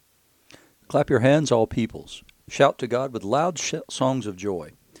Clap your hands, all peoples. Shout to God with loud songs of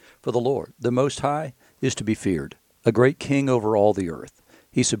joy. For the Lord, the Most High, is to be feared, a great king over all the earth.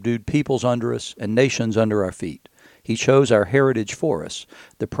 He subdued peoples under us and nations under our feet. He chose our heritage for us,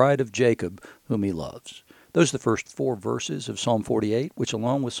 the pride of Jacob, whom he loves. Those are the first four verses of Psalm 48, which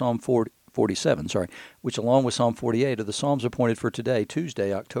along with Psalm 47, which along with Psalm 48 are the Psalms appointed for today,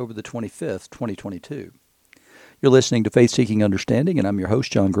 Tuesday, October the 25th, 2022. You're listening to Faith Seeking Understanding, and I'm your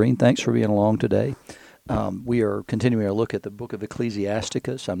host, John Green. Thanks for being along today. We are continuing our look at the book of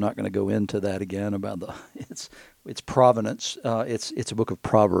Ecclesiasticus. I'm not going to go into that again about its provenance. It's a book of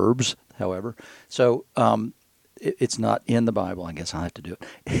Proverbs, however. So it's not in the Bible. I guess I have to do it.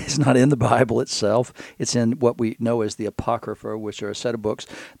 It's not in the Bible itself. It's in what we know as the Apocrypha, which are a set of books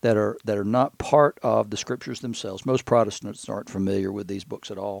that are not part of the Scriptures themselves. Most Protestants aren't familiar with these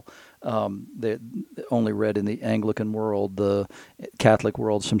books at all. They're only read in the Anglican world, the Catholic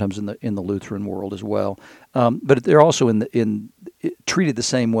world, sometimes in the Lutheran world as well. But they're also treated the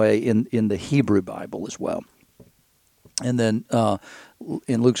same way in the Hebrew Bible as well. And then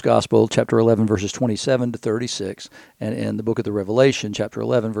in Luke's Gospel, chapter 11, verses 27 to 36, and in the book of the Revelation, chapter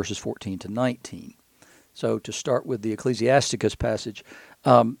 11, verses 14 to 19. So to start with the Ecclesiasticus passage,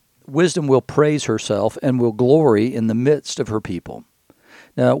 wisdom will praise herself and will glory in the midst of her people.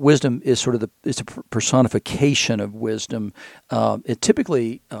 Now, wisdom is it's a personification of wisdom. It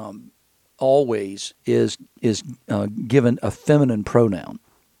typically always is given a feminine pronoun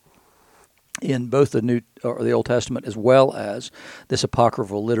in both the New or the Old Testament as well as this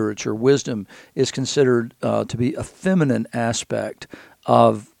apocryphal literature. Wisdom is considered to be a feminine aspect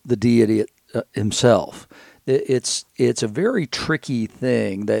of the deity himself. It's a very tricky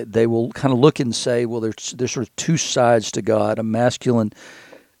thing that they will kind of look and say, well, there's sort of two sides to God, a masculine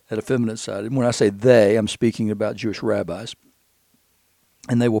and a feminine side. And when I say they, I'm speaking about Jewish rabbis.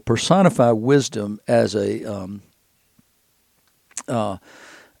 And they will personify wisdom as a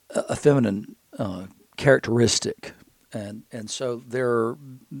feminine characteristic. And so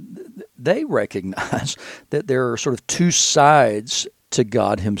they recognize that there are sort of two sides to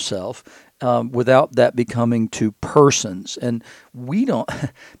God himself, without that becoming two persons. And we don't,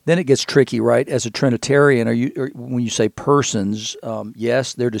 then it gets tricky, right? As a Trinitarian, when you say persons,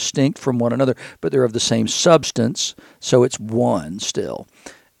 yes, they're distinct from one another, but they're of the same substance, so it's one still.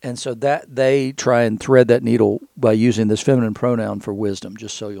 And so that they try and thread that needle by using this feminine pronoun for wisdom,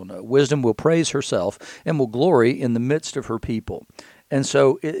 just so you'll know. Wisdom will praise herself and will glory in the midst of her people. And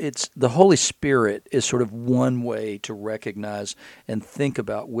so it's the Holy Spirit is sort of one way to recognize and think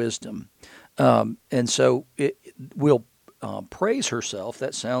about wisdom. And so it will praise herself.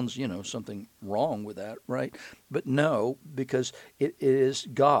 That sounds, something wrong with that, right? But no, because it is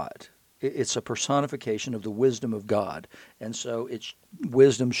God. It's a personification of the wisdom of God. And so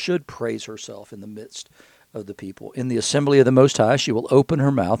wisdom should praise herself in the midst of the people. In the assembly of the Most High, she will open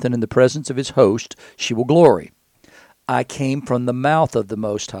her mouth, and in the presence of his host, she will glory. I came from the mouth of the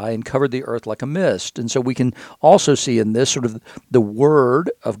Most High and covered the earth like a mist. And so we can also see in this sort of the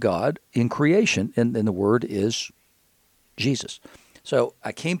Word of God in creation, and the Word is Jesus. So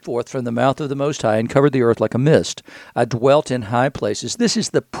I came forth from the mouth of the Most High and covered the earth like a mist. I dwelt in high places. This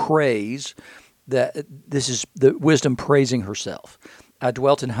is the praise, this is the wisdom praising herself. I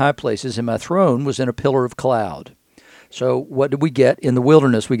dwelt in high places, and my throne was in a pillar of cloud. So what did we get in the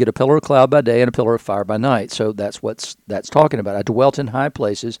wilderness? We get a pillar of cloud by day and a pillar of fire by night. So that's that's talking about. I dwelt in high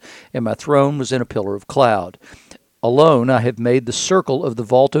places, and my throne was in a pillar of cloud. Alone I have made the circle of the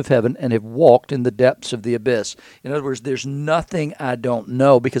vault of heaven and have walked in the depths of the abyss. In other words, there's nothing I don't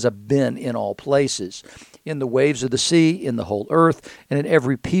know because I've been in all places. In the waves of the sea, in the whole earth, and in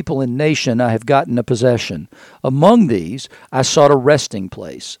every people and nation I have gotten a possession. Among these I sought a resting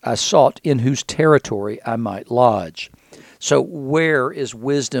place. I sought in whose territory I might lodge. So where is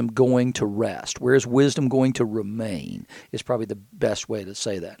wisdom going to rest? Where is wisdom going to remain is probably the best way to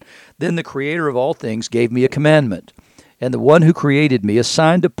say that. Then the Creator of all things gave me a commandment, and the one who created me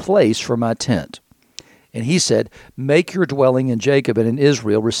assigned a place for my tent. And he said, make your dwelling in Jacob, and in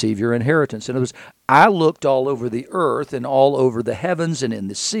Israel receive your inheritance. In other words, I looked all over the earth and all over the heavens and in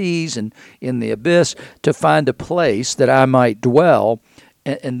the seas and in the abyss to find a place that I might dwell.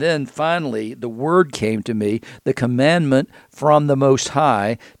 And then finally, the word came to me, the commandment from the Most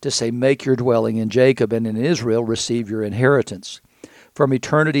High to say, make your dwelling in Jacob, and in Israel receive your inheritance. From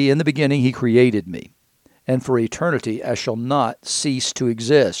eternity in the beginning he created me, and for eternity I shall not cease to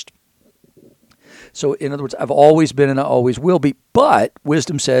exist. So in other words, I've always been and I always will be, but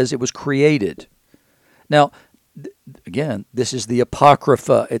wisdom says it was created. Now, again, this is the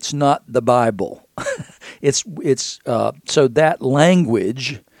Apocrypha. It's not the Bible. It's so that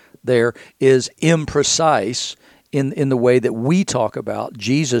language there is imprecise in the way that we talk about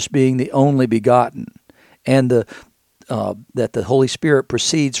Jesus being the only begotten, and that the Holy Spirit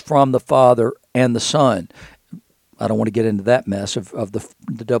proceeds from the Father and the Son. I don't want to get into that mess of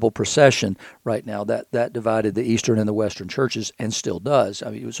the double procession right now. That divided the Eastern and the Western churches, and still does. I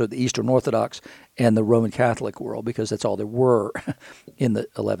mean, so the Eastern Orthodox and the Roman Catholic world, because that's all there were in the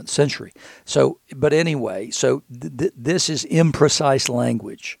 11th century. So, but anyway, so this is imprecise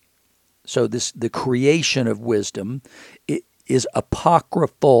language. So the creation of wisdom is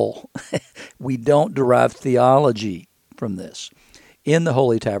apocryphal. We don't derive theology from this. In the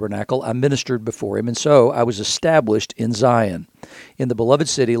Holy Tabernacle, I ministered before him, and so I was established in Zion. In the beloved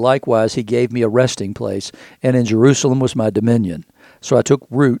city, likewise, he gave me a resting place, and in Jerusalem was my dominion. So I took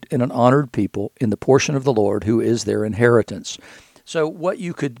root in an honored people, in the portion of the Lord, who is their inheritance. So what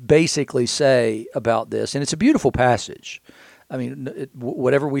you could basically say about this, and it's a beautiful passage. I mean,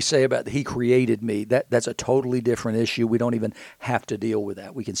 whatever we say about he created me, that's a totally different issue. We don't even have to deal with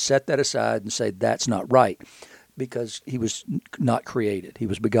that. We can set that aside and say that's not right, because he was not created; he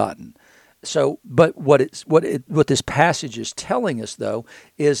was begotten. So, but what this passage is telling us, though,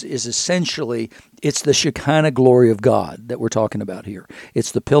 is essentially it's the Shekinah glory of God that we're talking about here.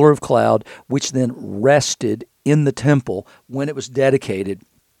 It's the pillar of cloud which then rested in the temple when it was dedicated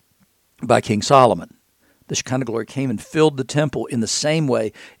by King Solomon. The Shekinah glory came and filled the temple in the same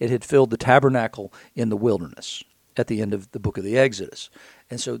way it had filled the tabernacle in the wilderness at the end of the book of the Exodus.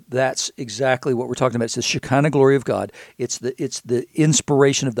 And so that's exactly what we're talking about. It's the Shekinah glory of God. It's the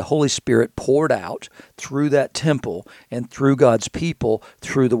inspiration of the Holy Spirit poured out through that temple and through God's people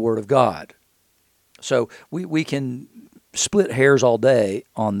through the Word of God. So we can split hairs all day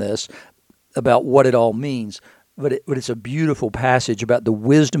on this about what it all means, but it's a beautiful passage about the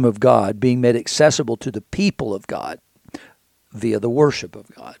wisdom of God being made accessible to the people of God via the worship of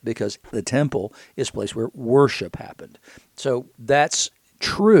God, because the temple is a place where worship happened. So that's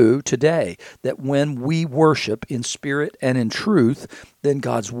true today, that when we worship in spirit and in truth, then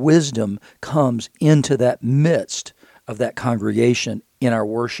God's wisdom comes into that midst of that congregation in our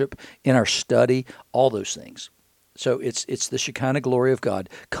worship, in our study, all those things. So it's the Shekinah glory of God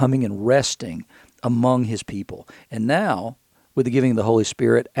coming and resting among his people. And now, with the giving of the Holy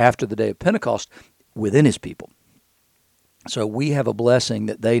Spirit after the day of Pentecost, within his people. So we have a blessing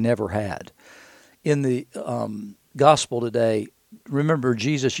that they never had. In the gospel today, remember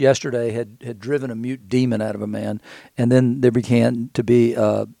Jesus yesterday had driven a mute demon out of a man, and then there began to be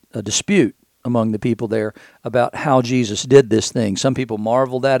a dispute among the people there about how Jesus did this thing. Some people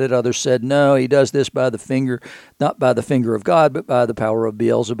marveled at it. Others said, no, he does this by the finger, not by the finger of God, but by the power of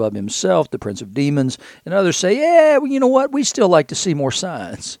Beelzebub himself, the prince of demons. And others say, yeah, well, you know what? We still like to see more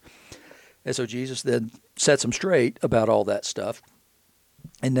signs. And so Jesus then sets them straight about all that stuff.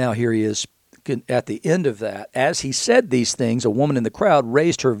 And now here he is at the end of that. As he said these things, a woman in the crowd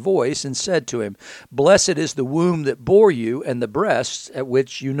raised her voice and said to him, blessed is the womb that bore you and the breasts at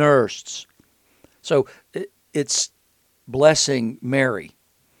which you nursed. So it's blessing Mary.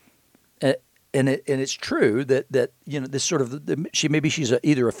 And it's true that you know, this sort of, she's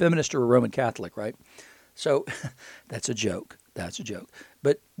either a feminist or a Roman Catholic, right? So that's a joke. That's a joke.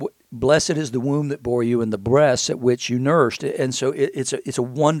 But blessed is the womb that bore you and the breasts at which you nursed. And so it's a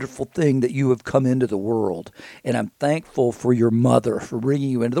wonderful thing that you have come into the world. And I'm thankful for your mother for bringing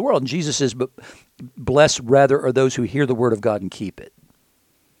you into the world. And Jesus says, but blessed rather are those who hear the word of God and keep it.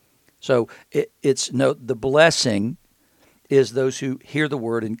 So the blessing is those who hear the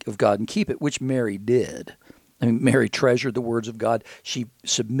word of God and keep it, which Mary did. I mean, Mary treasured the words of God. She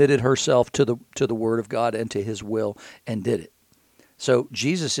submitted herself to the word of God and to his will and did it. So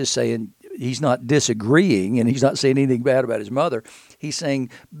Jesus is saying, he's not disagreeing, and he's not saying anything bad about his mother. He's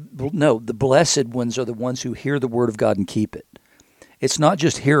saying, no, the blessed ones are the ones who hear the word of God and keep it. It's not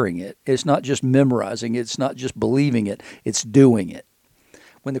just hearing it. It's not just memorizing it. It's not just believing it. It's doing it.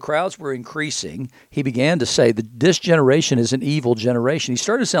 When the crowds were increasing, he began to say that this generation is an evil generation. He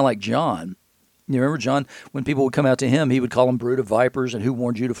started to sound like John. You remember John, when people would come out to him, he would call them brood of vipers and who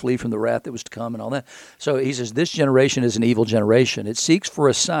warned you to flee from the wrath that was to come and all that. So he says, this generation is an evil generation. It seeks for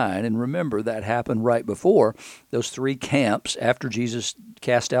a sign. And remember, that happened right before those three camps after Jesus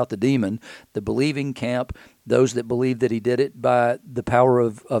cast out the demon, the believing camp, those that believed that he did it by the power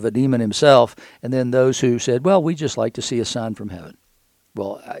of a demon himself, and then those who said, well, we just like to see a sign from heaven.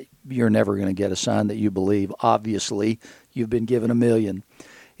 Well, you're never going to get a sign that you believe. Obviously, you've been given a million.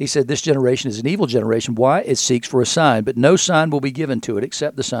 He said, this generation is an evil generation. Why? It seeks for a sign, but no sign will be given to it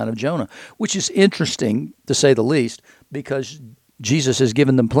except the sign of Jonah, which is interesting, to say the least, because Jesus has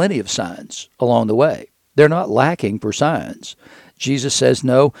given them plenty of signs along the way. They're not lacking for signs. Jesus says,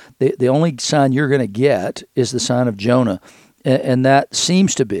 no, the only sign you're going to get is the sign of Jonah. And that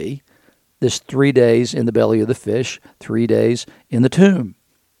seems to be this 3 days in the belly of the fish, 3 days in the tomb,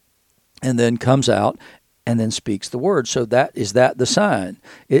 and then comes out and then speaks the word. So is that the sign?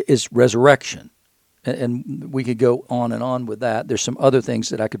 It is resurrection. And we could go on and on with that. There's some other things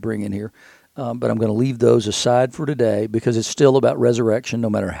that I could bring in here, but I'm going to leave those aside for today because it's still about resurrection no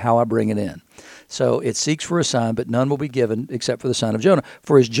matter how I bring it in. So it seeks for a sign, but none will be given except for the sign of Jonah.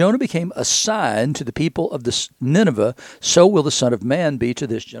 For as Jonah became a sign to the people of Nineveh, so will the Son of Man be to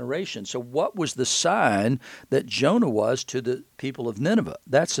this generation. So what was the sign that Jonah was to the people of Nineveh?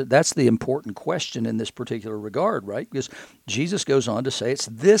 That's the important question in this particular regard, right? Because Jesus goes on to say it's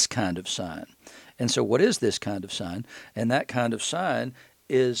this kind of sign. And so what is this kind of sign? And that kind of sign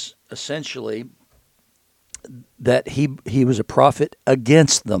is essentially that he was a prophet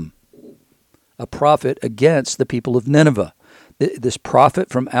against them. A prophet against the people of Nineveh. This prophet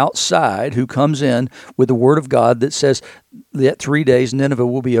from outside who comes in with the word of God that says that 3 days Nineveh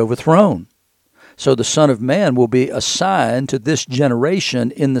will be overthrown. So the Son of Man will be a sign to this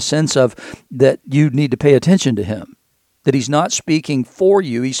generation in the sense of that you need to pay attention to him. That he's not speaking for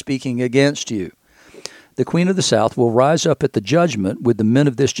you, he's speaking against you. The Queen of the South will rise up at the judgment with the men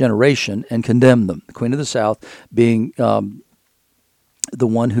of this generation and condemn them. The Queen of the South being the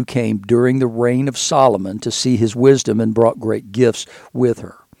one who came during the reign of Solomon to see his wisdom and brought great gifts with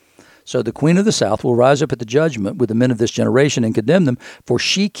her. So the Queen of the South will rise up at the judgment with the men of this generation and condemn them, for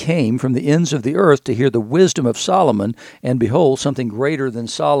she came from the ends of the earth to hear the wisdom of Solomon, and behold, something greater than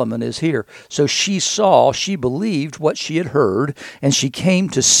Solomon is here. So she believed what she had heard, and she came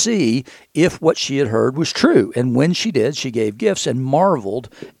to see if what she had heard was true. And when she did, she gave gifts and marveled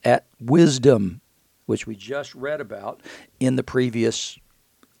at wisdom, which we just read about in the previous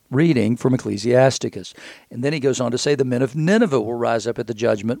reading from Ecclesiasticus. And then he goes on to say, the men of Nineveh will rise up at the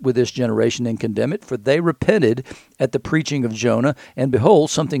judgment with this generation and condemn it, for they repented at the preaching of Jonah, and behold,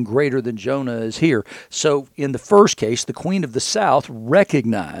 something greater than Jonah is here. So in the first case, the Queen of the South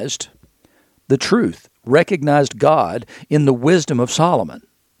recognized the truth, recognized God in the wisdom of Solomon,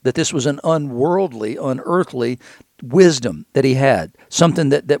 that this was an unworldly, unearthly wisdom that he had,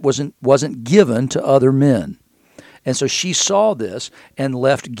 something that wasn't given to other men. And so she saw this and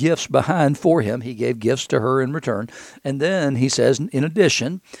left gifts behind for him. He gave gifts to her in return. And then he says, in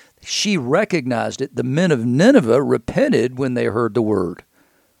addition, she recognized it. The men of Nineveh repented when they heard the word.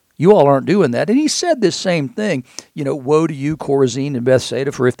 You all aren't doing that. And he said this same thing, woe to you, Chorazin and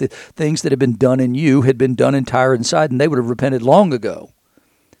Bethsaida, for if the things that had been done in you had been done in Tyre and Sidon, they would have repented long ago.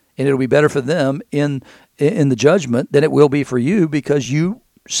 And it'll be better for them in the judgment than it will be for you, because you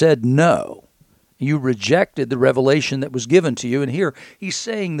said no. You rejected the revelation that was given to you. And here he's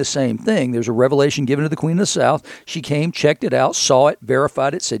saying the same thing. There's a revelation given to the Queen of the South. She came, checked it out, saw it,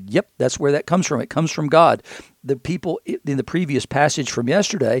 verified it, said, yep, that's where that comes from. It comes from God. The people in the previous passage from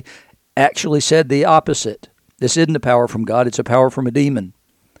yesterday actually said the opposite. This isn't a power from God, it's a power from a demon.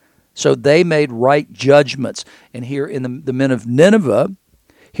 So they made right judgments. And here in the men of Nineveh,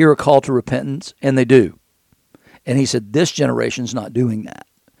 hear a call to repentance, and they do. And he said, this generation's not doing that.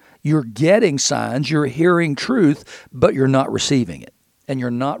 You're getting signs, you're hearing truth, but you're not receiving it. And you're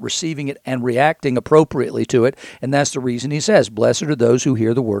not receiving it and reacting appropriately to it. And that's the reason he says, blessed are those who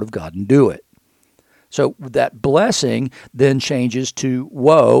hear the word of God and do it. So that blessing then changes to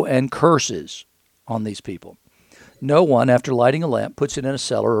woe and curses on these people. No one, after lighting a lamp, puts it in a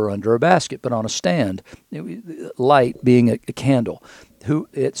cellar or under a basket, but on a stand, light being a candle,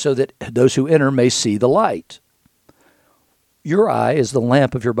 so that those who enter may see the light. Your eye is the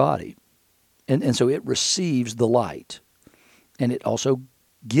lamp of your body, and so it receives the light, and it also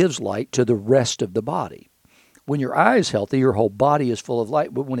gives light to the rest of the body. When your eye is healthy, your whole body is full of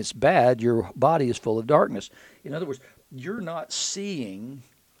light, but when it's bad, your body is full of darkness. In other words, you're not seeing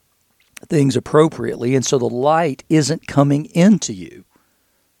things appropriately, and so the light isn't coming into you.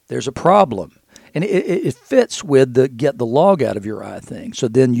 There's a problem. And it fits with the get the log out of your eye thing. So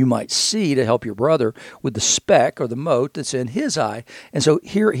then you might see to help your brother with the speck or the mote that's in his eye. And so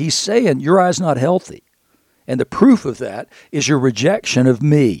here he's saying your eye's not healthy. And the proof of that is your rejection of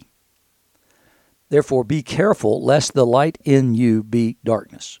me. Therefore, be careful lest the light in you be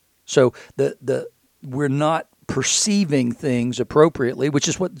darkness. So we're not perceiving things appropriately, which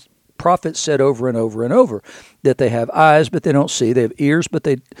is what prophets said over and over and over, that they have eyes but they don't see, they have ears but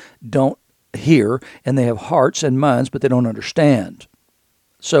they don't hear, and they have hearts and minds but they don't understand.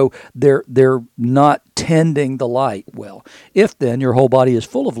 So they're not tending the light well. If then your whole body is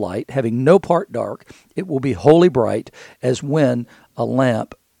full of light, having no part dark, it will be wholly bright, as when a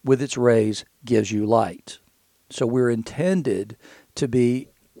lamp with its rays gives you light. So we're intended to be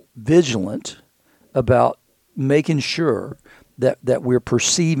vigilant about making sure that we're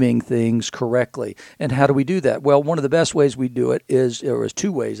perceiving things correctly. And how do we do that? Well, one of the best ways we do it is, or there's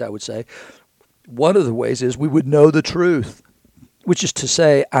two ways I would say. One of the ways is we would know the truth, which is to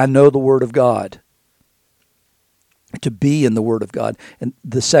say, I know the Word of God, to be in the Word of God. And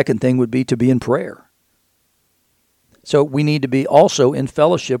the second thing would be to be in prayer. So we need to be also in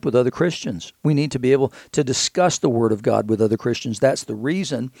fellowship with other Christians. We need to be able to discuss the Word of God with other Christians. That's the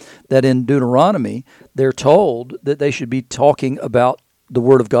reason that in Deuteronomy, they're told that they should be talking about the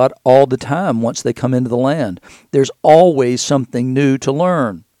Word of God all the time once they come into the land. There's always something new to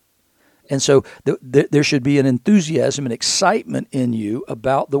learn. And so there should be an enthusiasm and excitement in you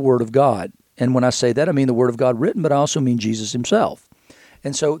about the Word of God. And when I say that, I mean the Word of God written, but I also mean Jesus himself.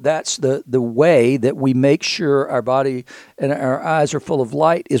 And so that's the way that we make sure our body and our eyes are full of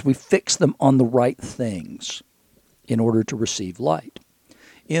light, is we fix them on the right things in order to receive light.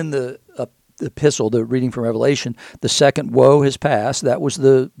 In the epistle, the reading from Revelation, the second woe has passed. That was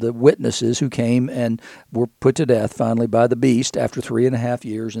the witnesses who came and were put to death finally by the beast after 3.5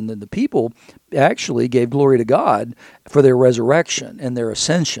 years. And then the people actually gave glory to God for their resurrection and their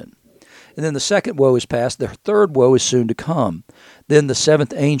ascension. And then the second woe is past. The third woe is soon to come. Then the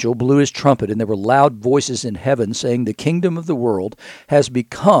seventh angel blew his trumpet, and there were loud voices in heaven saying, the kingdom of the world has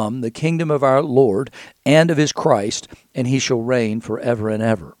become the kingdom of our Lord and of his Christ, and he shall reign forever and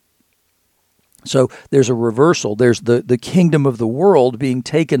ever. So there's a reversal. There's the kingdom of the world being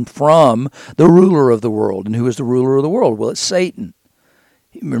taken from the ruler of the world. And who is the ruler of the world? Well, it's Satan.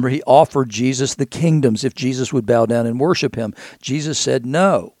 Remember, he offered Jesus the kingdoms if Jesus would bow down and worship him. Jesus said,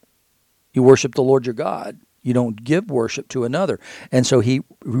 no. You worship the Lord your God. You don't give worship to another. And so he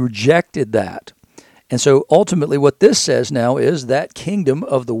rejected that. And so ultimately what this says now is that kingdom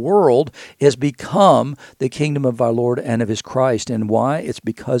of the world has become the kingdom of our Lord and of his Christ. And why? It's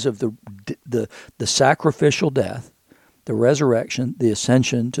because of the sacrificial death, the resurrection, the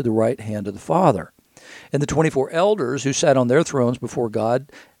ascension to the right hand of the Father. And the 24 elders who sat on their thrones before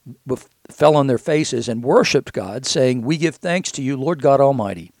God fell on their faces and worshiped God, saying, we give thanks to you, Lord God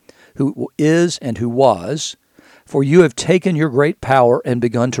Almighty, who is and who was, for you have taken your great power and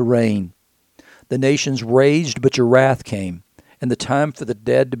begun to reign. The nations raged, but your wrath came, and the time for the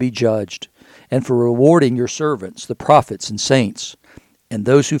dead to be judged, and for rewarding your servants, the prophets and saints, and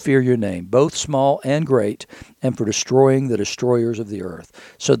those who fear your name, both small and great, and for destroying the destroyers of the earth.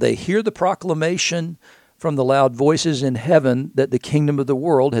 So they hear the proclamation from the loud voices in heaven that the kingdom of the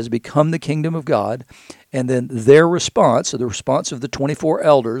world has become the kingdom of God. And then their response, so the response of the 24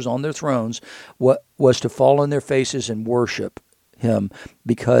 elders on their thrones, was to fall on their faces and worship him,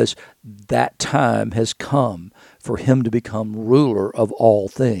 because that time has come for him to become ruler of all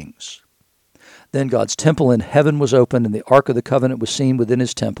things. Then God's temple in heaven was opened, and the Ark of the Covenant was seen within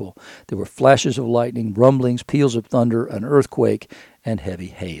his temple. There were flashes of lightning, rumblings, peals of thunder, an earthquake, and heavy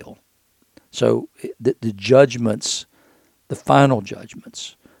hail. So the judgments, the final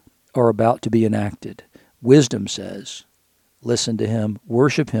judgments, are about to be enacted. Wisdom says, listen to him,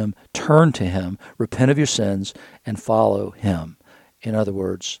 worship him, turn to him, repent of your sins, and follow him. In other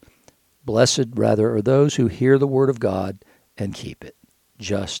words, blessed rather are those who hear the word of God and keep it,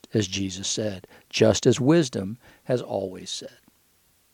 just as Jesus said, just as wisdom has always said.